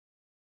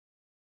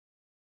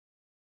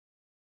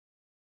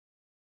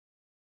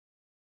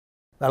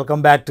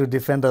Welcome back to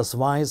Defender's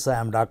Voice. I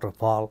am Dr.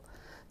 Paul.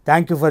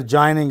 Thank you for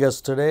joining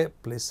us today.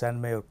 Please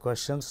send me your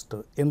questions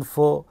to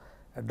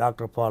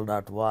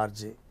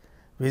info@drpaul.org.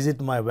 Visit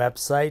my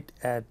website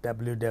at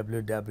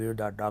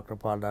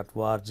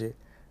www.drpaul.org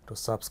to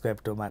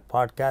subscribe to my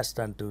podcast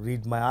and to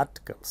read my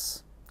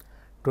articles.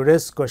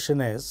 Today's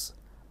question is,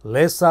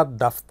 Lesa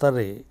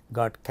Daftari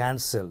got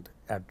cancelled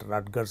at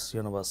Rutgers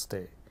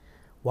University.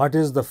 What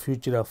is the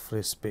future of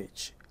free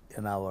speech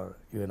in our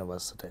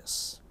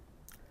universities?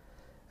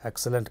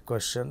 Excellent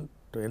question.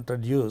 To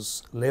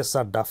introduce,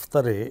 Lesa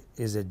Daftari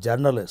is a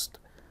journalist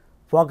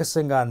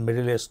focusing on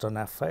Middle Eastern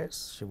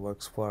affairs. She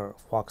works for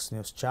Fox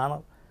News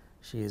channel.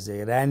 She is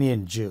an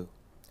Iranian Jew.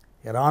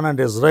 Iran and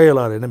Israel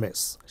are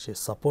enemies. She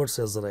supports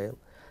Israel.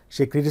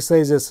 She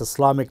criticizes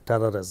Islamic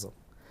terrorism.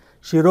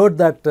 She wrote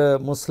that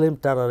Muslim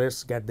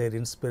terrorists get their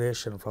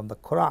inspiration from the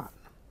Quran.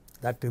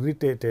 That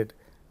irritated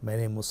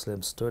many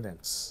Muslim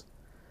students.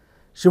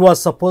 She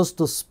was supposed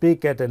to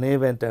speak at an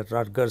event at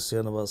Rutgers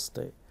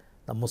University.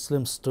 The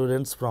Muslim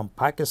students from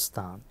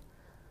Pakistan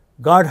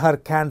got her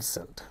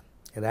cancelled.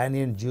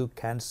 Iranian Jew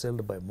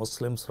cancelled by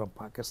Muslims from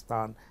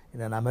Pakistan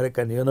in an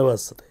American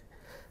university.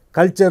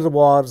 Culture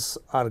wars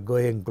are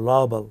going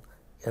global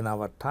in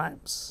our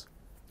times.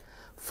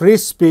 Free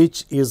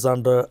speech is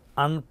under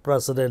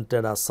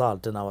unprecedented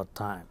assault in our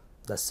time.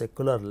 The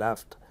secular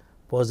left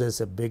poses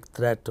a big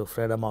threat to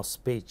freedom of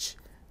speech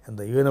in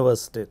the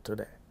university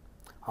today.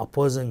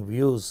 Opposing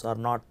views are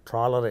not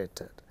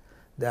tolerated.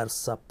 They are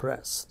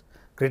suppressed.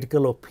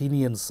 Critical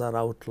opinions are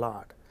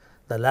outlawed.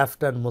 The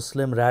left and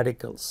Muslim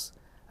radicals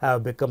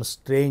have become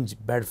strange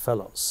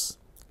bedfellows.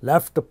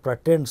 Left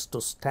pretends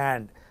to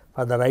stand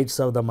for the rights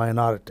of the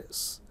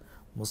minorities.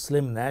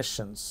 Muslim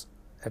nations,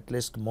 at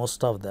least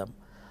most of them,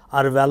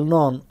 are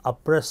well-known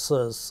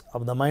oppressors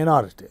of the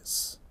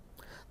minorities.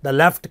 The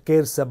left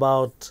cares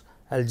about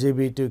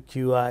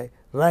LGBTQI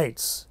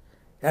rights.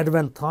 Yet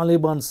when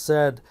Taliban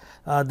said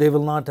they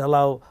will not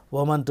allow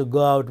women to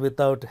go out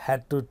without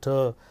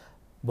head-to-toe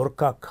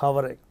burqa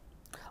covering,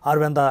 or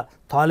when the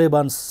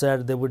Taliban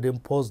said they would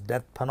impose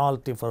death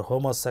penalty for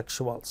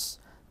homosexuals,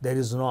 there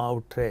is no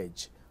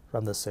outrage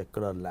from the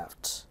secular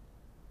left.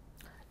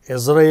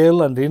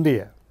 Israel and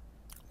India,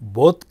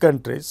 both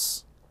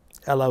countries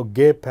allow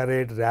gay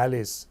parade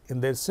rallies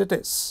in their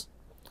cities.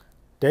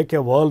 Take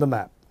a world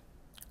map.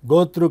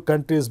 Go through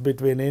countries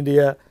between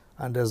India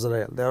and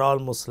Israel. They are all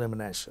Muslim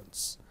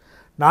nations.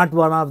 Not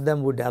one of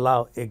them would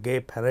allow a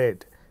gay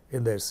parade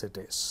in their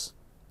cities.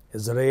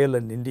 Israel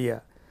and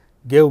India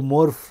gave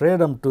more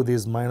freedom to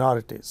these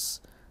minorities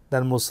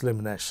than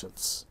Muslim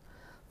nations.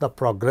 The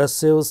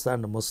progressives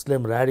and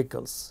Muslim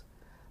radicals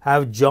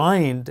have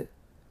joined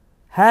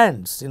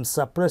hands in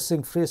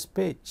suppressing free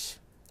speech.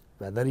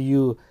 Whether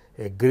you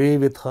agree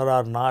with her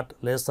or not,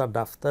 Lesa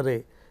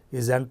Daftari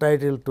is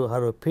entitled to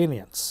her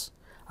opinions,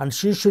 and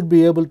she should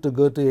be able to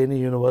go to any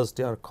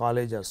university or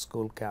college or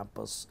school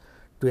campus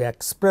to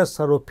express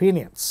her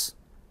opinions.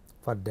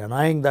 For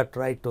denying that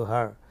right to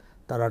her,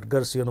 the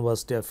Rutgers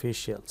University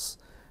officials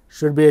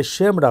should be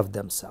ashamed of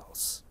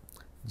themselves.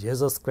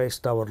 Jesus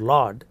Christ our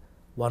Lord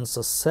once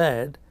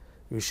said,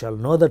 "You shall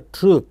know the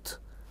truth,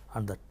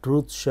 and the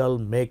truth shall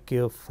make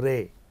you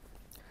free."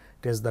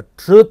 It is the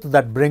truth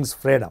that brings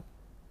freedom.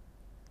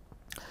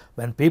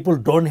 When people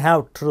don't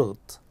have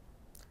truth,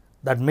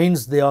 that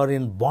means they are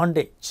in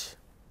bondage.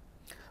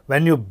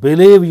 When you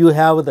believe you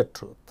have the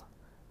truth,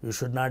 you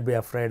should not be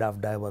afraid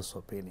of diverse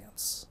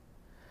opinions.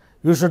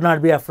 You should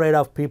not be afraid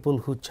of people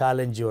who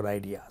challenge your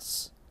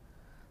ideas.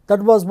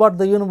 That was what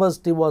the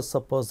university was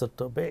supposed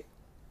to be.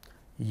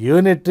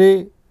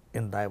 Unity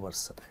in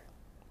diversity.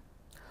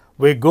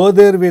 We go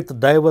there with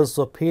diverse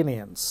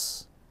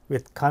opinions,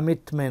 with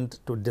commitment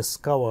to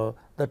discover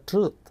the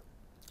truth.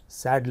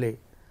 Sadly,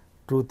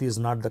 truth is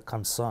not the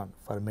concern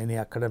for many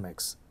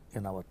academics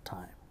in our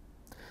time.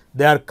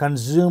 They are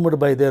consumed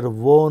by their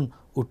own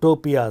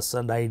utopias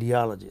and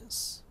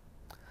ideologies.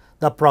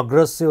 The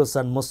progressives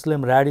and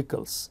Muslim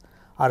radicals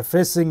are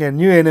facing a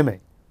new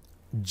enemy,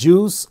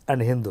 Jews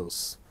and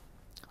Hindus.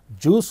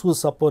 Jews who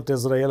support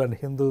Israel and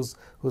Hindus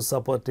who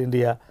support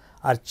India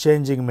are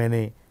changing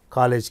many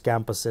college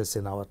campuses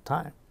in our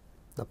time.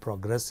 The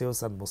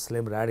progressives and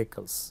Muslim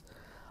radicals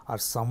are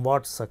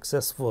somewhat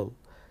successful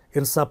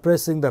in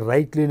suppressing the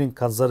right-leaning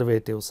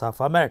conservatives of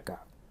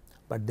America,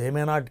 but they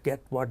may not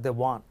get what they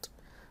want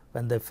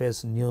when they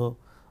face new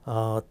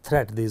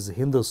threat, these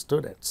Hindu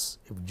students.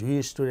 If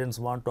Jewish students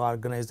want to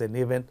organize an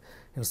event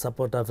in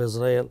support of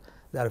Israel,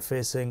 they are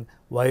facing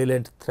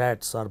violent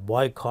threats or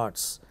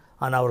boycotts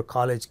on our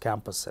college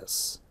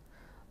campuses.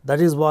 That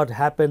is what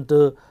happened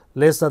to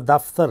Lesa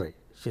Daftari.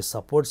 She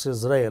supports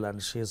Israel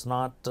and she is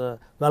not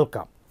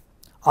welcome.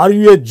 Are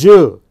you a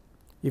Jew?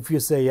 If you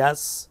say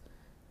yes,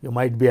 you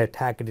might be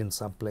attacked in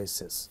some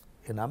places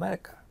in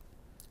America.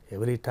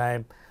 Every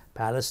time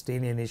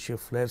Palestinian issue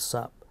flares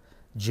up,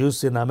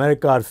 Jews in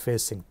America are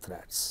facing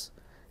threats.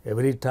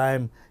 Every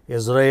time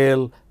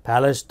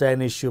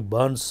Israel-Palestine issue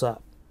burns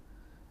up,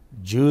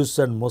 Jews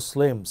and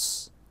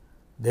Muslims,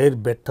 their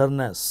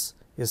bitterness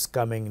is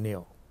coming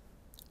new.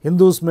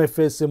 Hindus may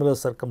face similar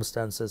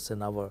circumstances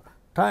in our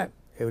time.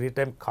 Every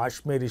time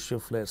Kashmir issue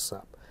flares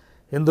up,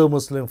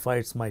 Hindu-Muslim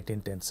fights might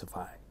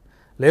intensify.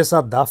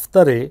 Lesa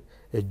Daftari,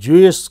 a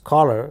Jewish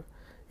scholar,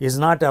 is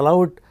not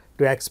allowed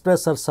to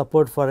express her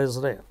support for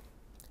Israel.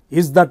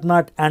 Is that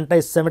not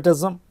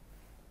anti-Semitism?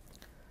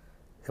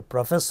 A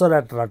professor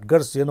at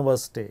Rutgers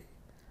University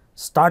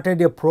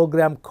started a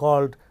program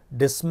called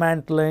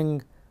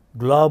Dismantling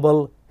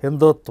Global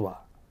Hindutva.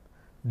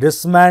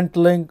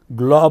 Dismantling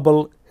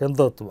Global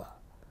Hindutva.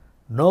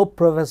 No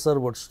professor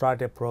would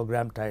start a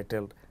program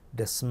titled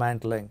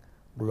Dismantling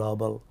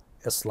Global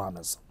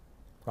Islamism.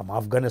 From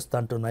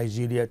Afghanistan to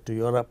Nigeria to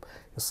Europe,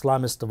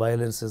 Islamist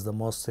violence is the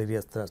most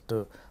serious threat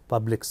to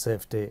public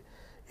safety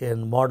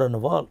in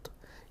modern world.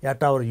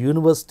 Yet our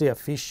university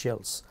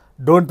officials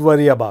don't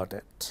worry about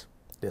it.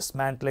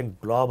 Dismantling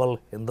global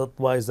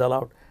Hindutva is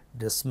allowed,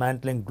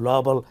 dismantling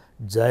global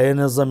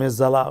Jainism is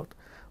allowed,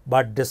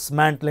 but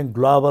dismantling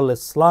global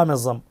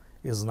Islamism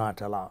is not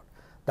allowed.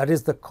 That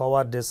is the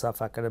cowardice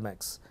of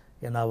academics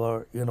in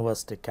our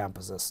university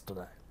campuses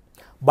today.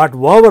 But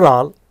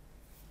overall,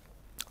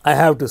 I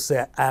have to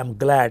say I am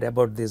glad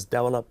about these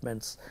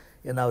developments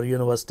in our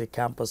university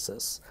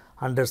campuses.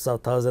 Hundreds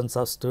of thousands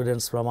of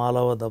students from all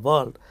over the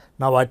world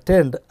now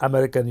attend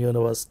American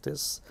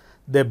universities.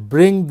 They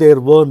bring their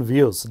own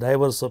views,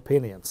 diverse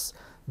opinions.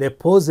 They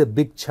pose a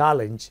big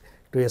challenge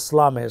to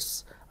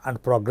Islamists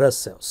and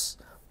progressives.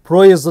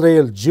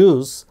 Pro-Israel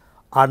Jews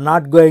are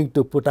not going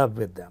to put up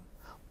with them.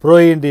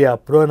 Pro-India,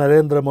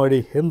 pro-Narendra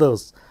Modi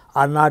Hindus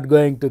are not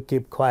going to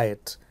keep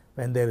quiet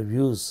when their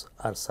views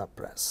are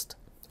suppressed.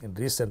 In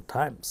recent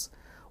times,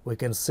 we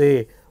can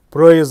see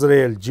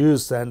pro-Israel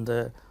Jews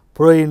and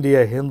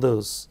pro-India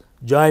Hindus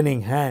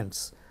joining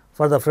hands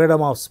for the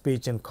freedom of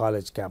speech in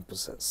college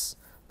campuses.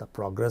 The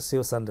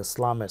progressives and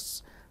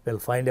Islamists will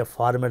find a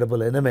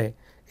formidable enemy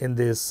in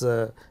this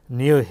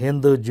new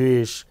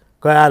Hindu-Jewish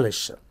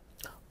coalition.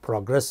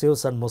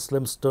 Progressives and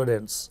Muslim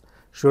students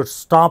should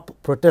stop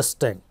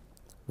protesting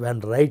when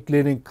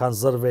right-leaning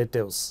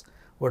conservatives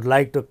would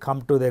like to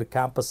come to their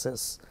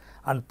campuses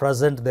and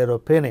present their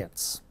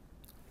opinions.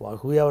 Well,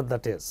 whoever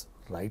that is,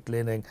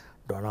 right-leaning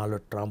Donald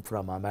Trump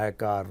from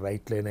America, or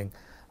right-leaning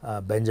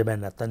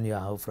Benjamin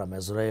Netanyahu from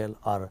Israel,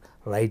 or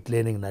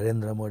right-leaning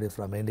Narendra Modi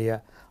from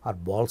India, or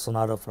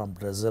Bolsonaro from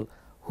Brazil,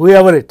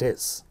 whoever it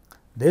is,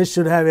 they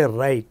should have a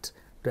right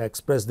to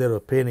express their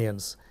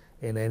opinions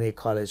in any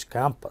college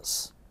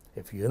campus.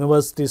 If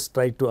universities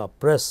try to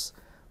oppress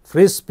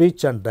free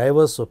speech and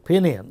diverse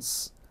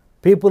opinions,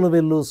 people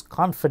will lose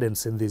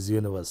confidence in these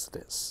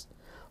universities.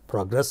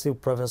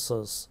 Progressive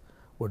professors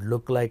would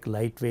look like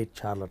lightweight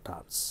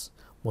charlatans.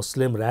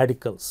 Muslim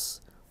radicals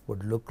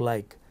would look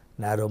like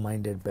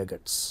narrow-minded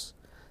bigots.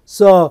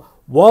 So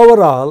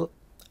overall,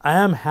 I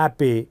am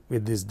happy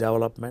with these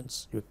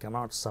developments. You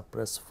cannot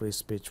suppress free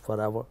speech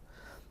forever.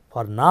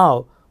 For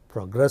now,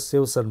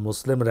 progressives and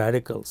Muslim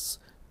radicals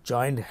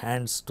joined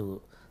hands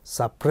to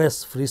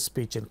suppress free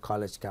speech in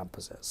college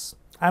campuses.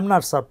 I am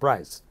not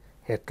surprised.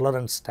 Hitler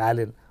and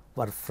Stalin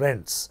were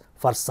friends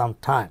for some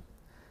time.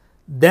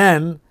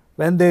 Then,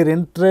 when their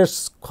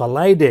interests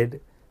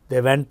collided,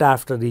 they went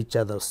after each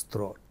other's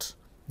throat.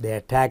 They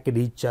attacked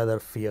each other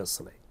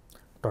fiercely.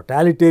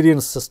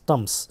 Totalitarian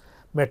systems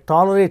may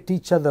tolerate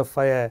each other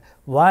for a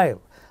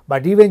while,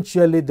 but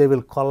eventually they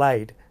will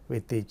collide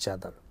with each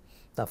other.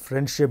 The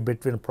friendship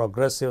between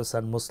progressives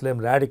and Muslim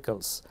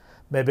radicals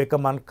may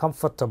become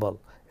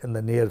uncomfortable in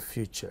the near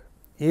future.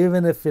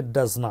 Even if it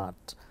does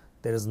not,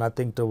 there is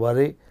nothing to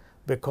worry,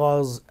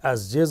 because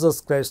as Jesus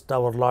Christ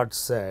our Lord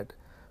said,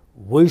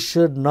 we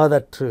should know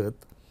the truth,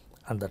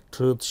 and the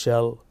truth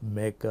shall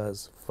make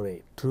us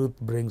free.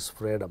 Truth brings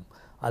freedom.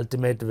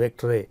 Ultimate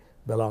victory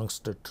belongs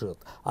to truth.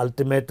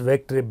 Ultimate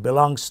victory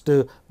belongs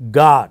to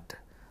God.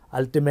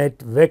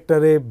 Ultimate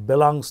victory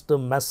belongs to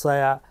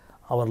Messiah,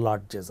 our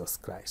Lord Jesus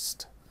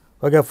Christ.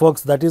 Okay,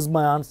 folks, that is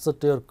my answer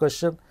to your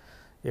question.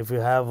 If you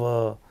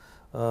have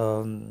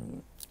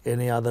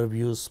any other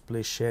views,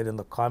 please share in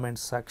the comment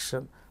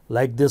section.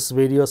 Like this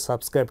video,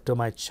 subscribe to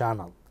my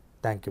channel.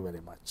 Thank you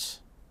very much.